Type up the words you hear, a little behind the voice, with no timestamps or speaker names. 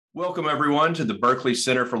Welcome, everyone, to the Berkeley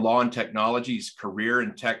Center for Law and Technology's Career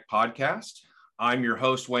and Tech podcast. I'm your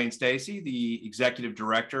host, Wayne Stacy, the Executive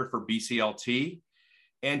Director for BCLT.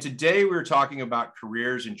 And today we're talking about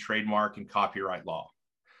careers in trademark and copyright law.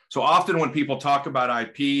 So often when people talk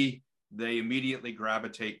about IP, they immediately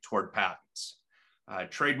gravitate toward patents.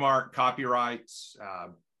 Trademark, copyrights,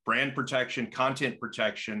 brand protection, content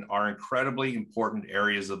protection are incredibly important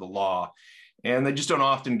areas of the law, and they just don't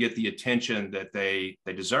often get the attention that they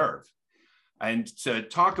deserve. And to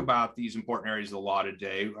talk about these important areas of the law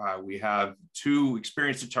today, we have two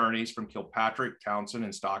experienced attorneys from Kilpatrick, Townsend,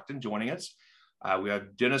 and Stockton joining us. We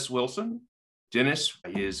have Dennis Wilson. Dennis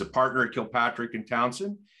is a partner at Kilpatrick and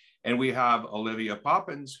Townsend. And we have Olivia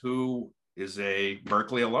Poppins, who is a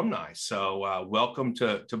Berkeley alumni. So welcome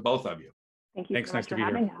to both of you. Thank you. Thanks, so nice much to for be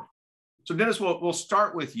having here. us. So Dennis, we'll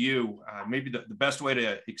start with you. Maybe the best way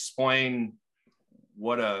to explain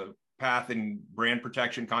what a path in brand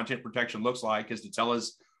protection, content protection looks like is to tell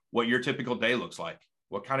us what your typical day looks like.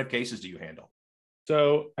 What kind of cases do you handle?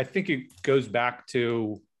 So I think it goes back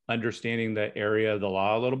to understanding the area of the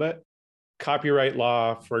law a little bit. Copyright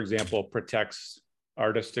law, for example, protects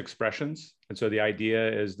artist expressions. And so the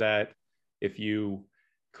idea is that if you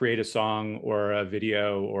create a song or a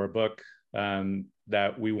video or a book,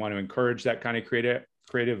 that we want to encourage that kind of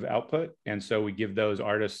creative output. And so we give those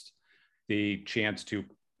artists the chance to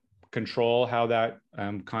control how that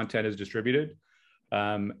content is distributed.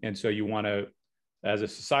 And so you want to, as a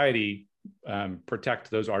society, protect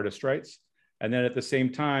those artist rights. And then at the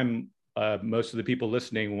same time, most of the people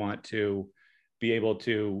listening want to be able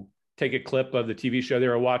to take a clip of the TV show they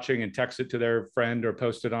were watching and text it to their friend or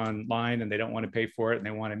post it online, and they don't want to pay for it and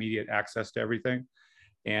they want immediate access to everything.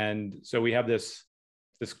 And so we have this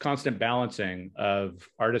constant balancing of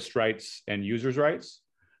artist rights and users' rights.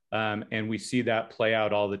 And we see that play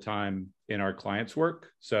out all the time in our clients' work.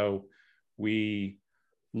 So we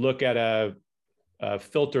look at a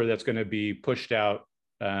filter that's going to be pushed out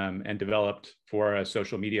and developed for a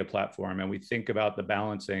social media platform. And we think about the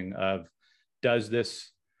balancing of, does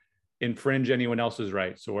this infringe anyone else's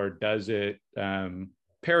rights, or does it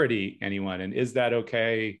parody anyone? And is that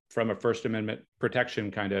okay from a First Amendment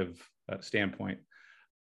protection kind of standpoint?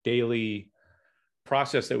 Daily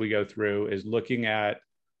process that we go through is looking at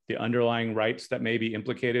the underlying rights that may be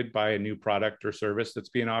implicated by a new product or service that's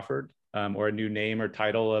being offered, or a new name or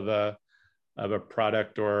title of a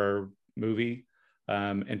product or movie,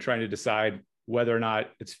 and trying to decide whether or not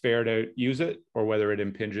it's fair to use it or whether it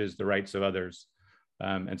impinges the rights of others.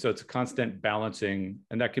 And so it's a constant balancing,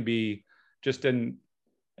 and that could be just in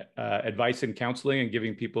advice and counseling and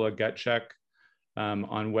giving people a gut check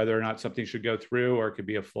on whether or not something should go through, or it could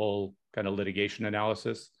be a full kind of litigation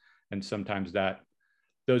analysis. And sometimes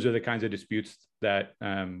those are the kinds of disputes that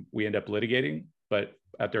we end up litigating, but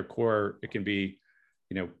at their core, it can be,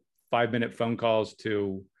 5-minute phone calls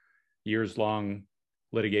to years-long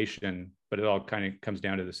litigation, but it all kind of comes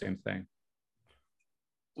down to the same thing.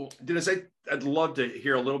 Well, Dennis, I'd love to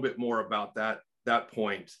hear a little bit more about that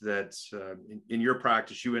point, that in your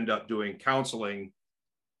practice, you end up doing counseling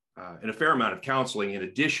and a fair amount of counseling in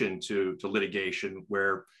addition to litigation,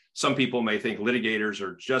 where some people may think litigators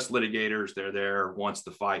are just litigators. They're there once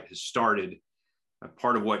the fight has started.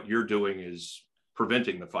 Part of what you're doing is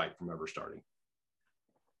preventing the fight from ever starting.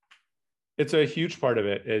 It's a huge part of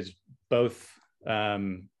it, is both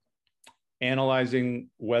analyzing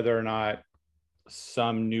whether or not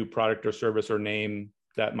some new product or service or name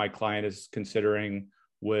that my client is considering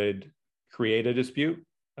would create a dispute,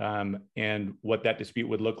 and what that dispute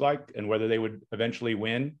would look like, and whether they would eventually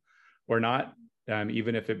win or not,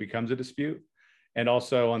 even if it becomes a dispute. And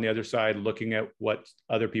also on the other side, looking at what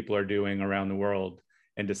other people are doing around the world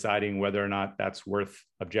and deciding whether or not that's worth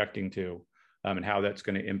objecting to, and how that's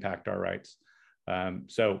going to impact our rights.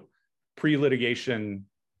 So pre-litigation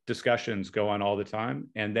discussions go on all the time,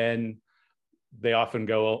 and then they often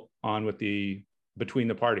go on with between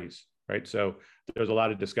the parties, right? So there's a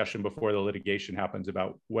lot of discussion before the litigation happens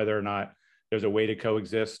about whether or not there's a way to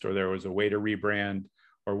coexist, or there was a way to rebrand,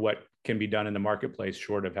 or what can be done in the marketplace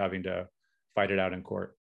short of having to fight it out in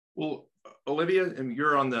court. Well, Olivia,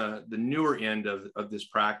 you're on the newer end of this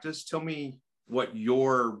practice. Tell me what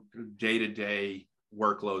your day-to-day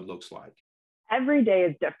workload looks like. Every day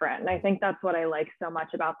is different. And I think that's what I like so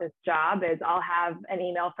much about this job is I'll have an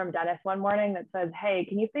email from Dennis one morning that says, hey,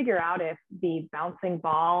 can you figure out if the bouncing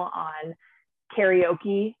ball on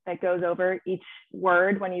karaoke that goes over each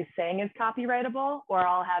word when you sing is copyrightable? Or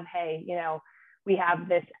I'll have, hey, we have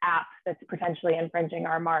this app that's potentially infringing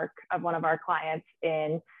our mark of one of our clients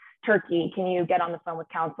in Turkey. Can you get on the phone with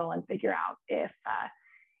counsel and figure out if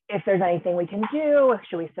if there's anything we can do,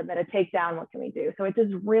 should we submit a takedown? What can we do? So it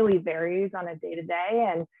just really varies on a day to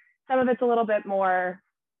day. And some of it's a little bit more,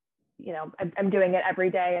 I'm doing it every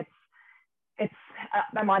day.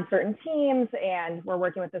 I'm on certain teams and we're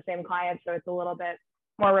working with the same clients. So it's a little bit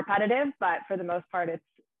more repetitive, but for the most part, it's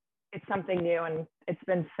something new. And it's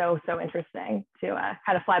been so interesting to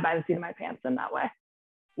kind of fly by the seat of my pants in that way.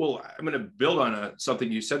 Well, I'm going to build on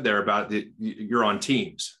something you said there about you're on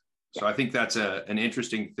teams. So I think that's an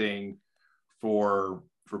interesting thing for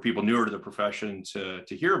people newer to the profession to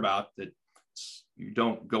hear about, that you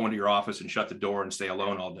don't go into your office and shut the door and stay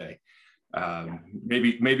alone all day.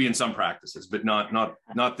 Maybe in some practices, but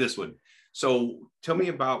not this one. So tell me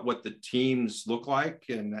about what the teams look like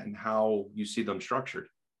and how you see them structured.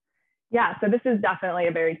 Yeah, so this is definitely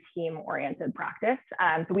a very team-oriented practice.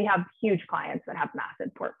 So we have huge clients that have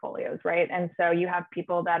massive portfolios, right? And so you have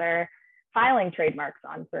people that are filing trademarks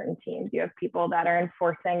on certain teams. You have people that are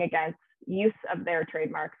enforcing against use of their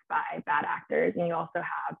trademarks by bad actors. And you also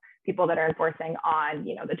have people that are enforcing on,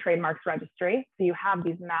 the trademarks registry. So you have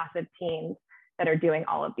these massive teams that are doing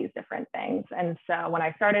all of these different things. And so when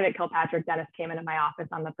I started at Kilpatrick, Dennis came into my office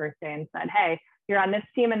on the first day and said, hey, you're on this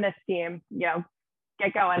team and this team,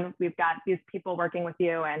 get going. We've got these people working with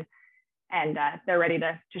you and they're ready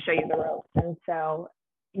to show you the ropes. And so,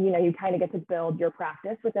 you kind of get to build your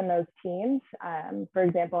practice within those teams. For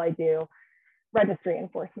example, I do registry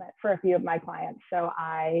enforcement for a few of my clients. So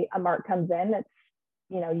a mark comes in, it's,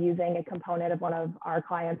 using a component of one of our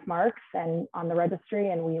clients' marks and on the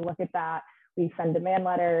registry, and we look at that. We send demand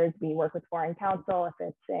letters, we work with foreign counsel if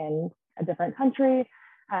it's in a different country,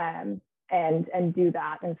 and do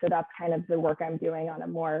that. And so that's kind of the work I'm doing on a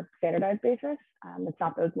more standardized basis. It's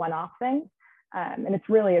not those one-off things. And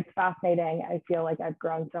it's fascinating. I feel like I've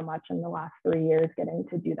grown so much in the last 3 years getting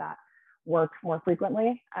to do that work more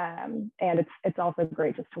frequently. And it's also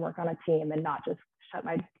great just to work on a team and not just shut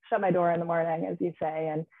my door in the morning, as you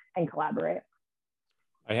say, and collaborate.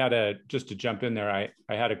 Just to jump in there,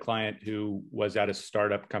 I had a client who was at a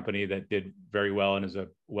startup company that did very well and is a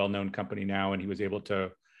well-known company now. And he was able to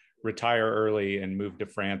retire early and move to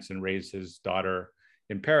France and raise his daughter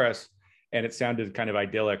in Paris. And it sounded kind of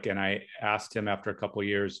idyllic. And I asked him after a couple of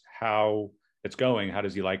years how it's going. How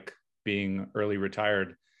does he like being early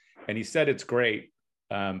retired? And he said it's great.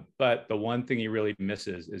 But the one thing he really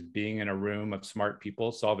misses is being in a room of smart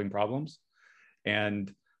people solving problems.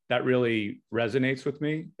 And that really resonates with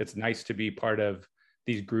me. It's nice to be part of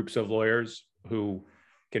these groups of lawyers who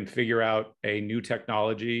can figure out a new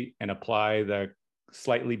technology and apply the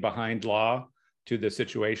slightly behind law to the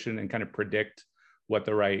situation and kind of predict what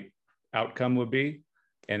the right outcome would be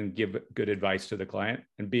and give good advice to the client.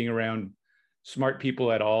 And being around smart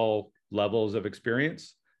people at all levels of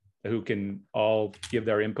experience who can all give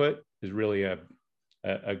their input is really a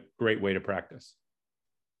great way to practice.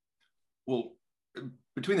 Well,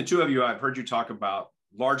 between the two of you, I've heard you talk about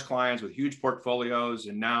large clients with huge portfolios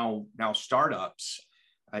and now startups.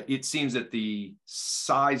 It seems that the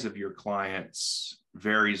size of your clients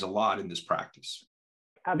varies a lot in this practice.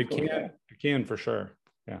 Absolutely. It can for sure.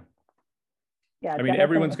 Yeah. Yeah. I mean,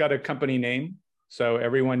 everyone's got a company name, so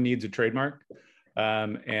everyone needs a trademark.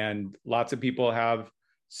 And lots of people have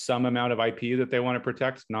some amount of IP that they want to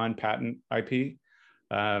protect, non-patent IP.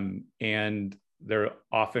 And there are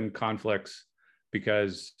often conflicts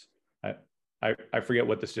because I forget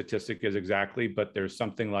what the statistic is exactly, but there's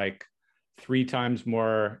something like 3 times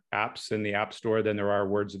more apps in the App Store than there are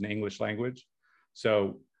words in the English language.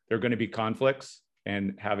 So there are going to be conflicts,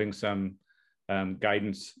 and having some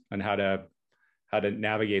guidance on how to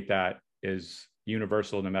navigate that is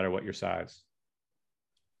universal no matter what your size.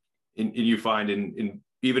 And you find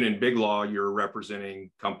even in big law, you're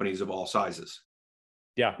representing companies of all sizes.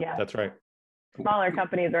 Yeah, that's right. Smaller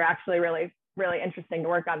companies are actually really, really interesting to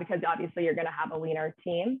work on because obviously you're going to have a leaner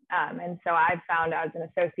team. And so I've found as an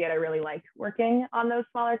associate, I really like working on those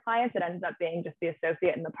smaller clients. It ends up being just the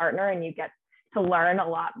associate and the partner, and you get to learn a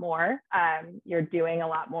lot more. You're doing a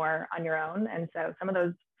lot more on your own. And so some of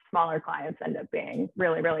those smaller clients end up being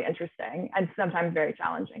really, really interesting and sometimes very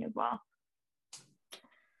challenging as well.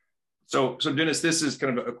 So Dennis, this is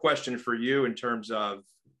kind of a question for you in terms of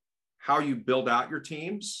how you build out your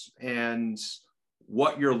teams and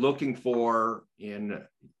what you're looking for in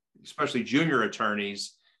especially junior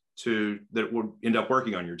attorneys that would end up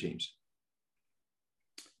working on your teams.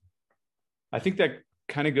 I think that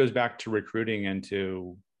kind of goes back to recruiting and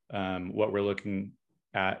to what we're looking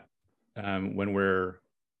at when we're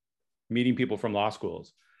meeting people from law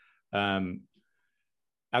schools.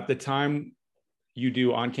 At the time you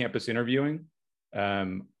do on-campus interviewing,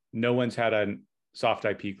 no one's had a soft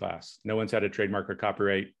IP class. No one's had a trademark or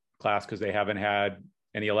copyright class because they haven't had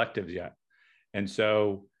any electives yet. And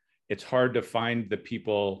so it's hard to find the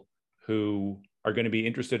people who are going to be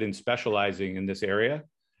interested in specializing in this area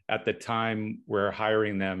at the time we're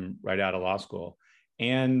hiring them right out of law school.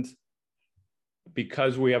 And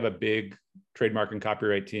because we have a big trademark and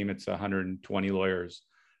copyright team, it's 120 lawyers,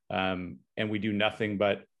 and we do nothing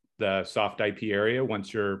but the soft IP area.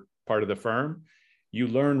 Once you're part of the firm, you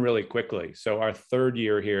learn really quickly. So our third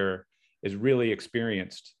year here is really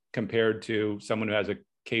experienced compared to someone who has an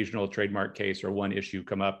occasional trademark case or one issue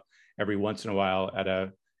come up every once in a while at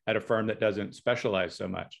a firm that doesn't specialize so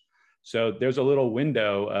much. So there's a little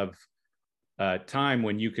window of time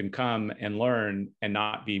when you can come and learn and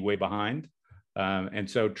not be way behind. And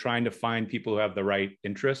so trying to find people who have the right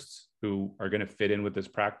interests, who are going to fit in with this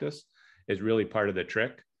practice, is really part of the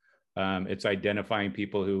trick. It's identifying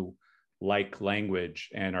people who like language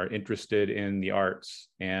and are interested in the arts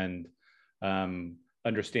and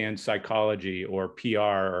understand psychology or PR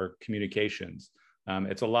or communications.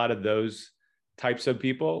 It's a lot of those types of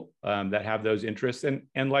people that have those interests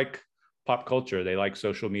and like pop culture. They like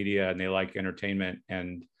social media and they like entertainment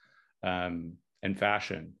and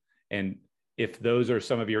fashion. And if those are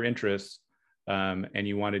some of your interests and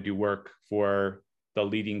you want to do work for the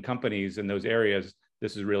leading companies in those areas,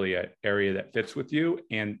 this is really an area that fits with you,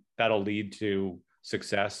 and that'll lead to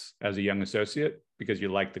success as a young associate because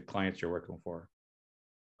you like the clients you're working for.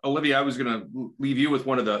 Olivia, I was going to leave you with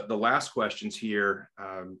one of the last questions here,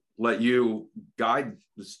 let you guide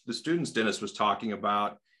the students Dennis was talking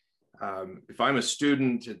about. If I'm a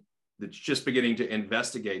student that's just beginning to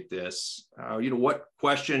investigate this, what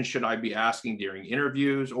questions should I be asking during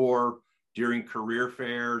interviews or during career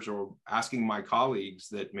fairs, or asking my colleagues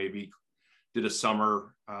that maybe did a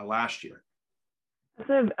summer last year?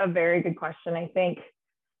 That's a very good question. I think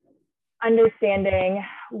understanding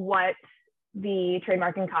what the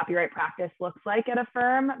trademark and copyright practice looks like at a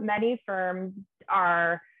firm. Many firms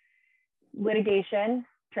are litigation,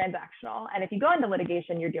 transactional. And if you go into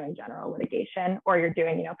litigation, you're doing general litigation, or you're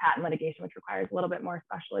doing, patent litigation, which requires a little bit more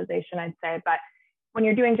specialization, I'd say. But when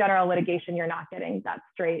you're doing general litigation, you're not getting that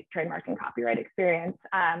straight trademark and copyright experience.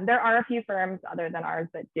 There are a few firms other than ours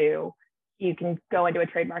that do. You can go into a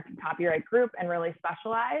trademark and copyright group and really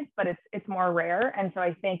specialize, but it's more rare. And so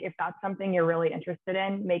I think if that's something you're really interested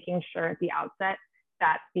in, making sure at the outset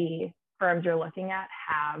that the firms you're looking at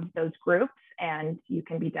have those groups and you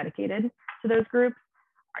can be dedicated to those groups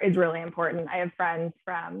is really important. I have friends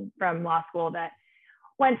from law school that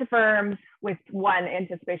went to firms with one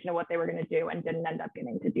anticipation of what they were going to do and didn't end up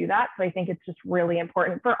getting to do that. So I think it's just really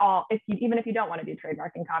important for all, even if you don't want to do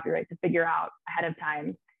trademark and copyright, to figure out ahead of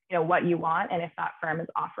time what you want and if that firm is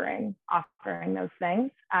offering those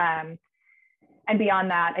things. And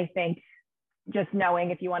beyond that, I think just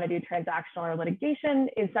knowing if you want to do transactional or litigation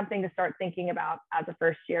is something to start thinking about as a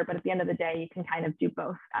first year. But at the end of the day, you can kind of do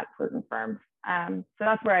both at certain firms. So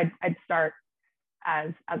that's where I'd start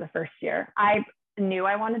as a first year. I knew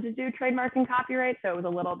I wanted to do trademark and copyright, so it was a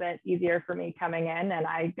little bit easier for me coming in, and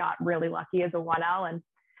I got really lucky as a 1L and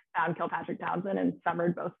found Kilpatrick Townsend and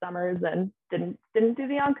summered both summers and didn't do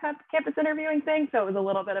the on-campus interviewing thing. So it was a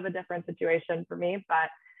little bit of a different situation for me, but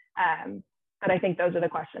I think those are the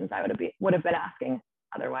questions I would have been asking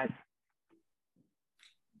otherwise.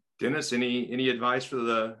 Dennis, any advice for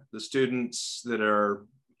the students that are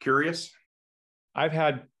curious? I've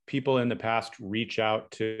had people in the past reach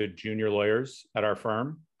out to junior lawyers at our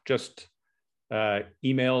firm, just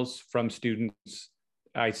emails from students.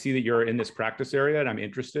 I see that you're in this practice area and I'm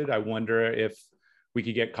interested. I wonder if we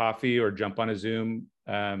could get coffee or jump on a Zoom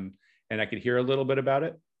and I could hear a little bit about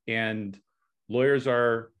it. And lawyers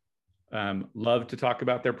love to talk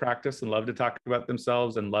about their practice and love to talk about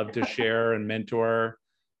themselves and love to share and mentor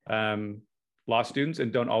law students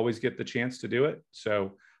and don't always get the chance to do it.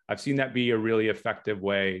 So I've seen that be a really effective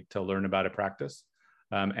way to learn about a practice.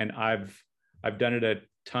 And I've done it a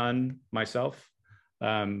ton myself.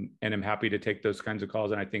 And I'm happy to take those kinds of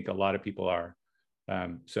calls. And I think a lot of people are.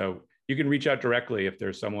 So you can reach out directly if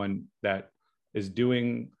there's someone that is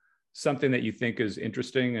doing something that you think is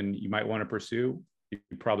interesting and you might want to pursue. You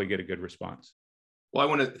probably get a good response. Well, I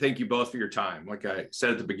want to thank you both for your time. Like I said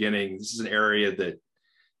at the beginning, this is an area that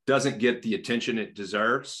doesn't get the attention it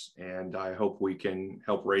deserves. And I hope we can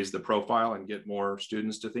help raise the profile and get more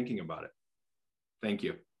students to thinking about it. Thank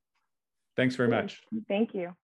you. Thanks very much. Thank you.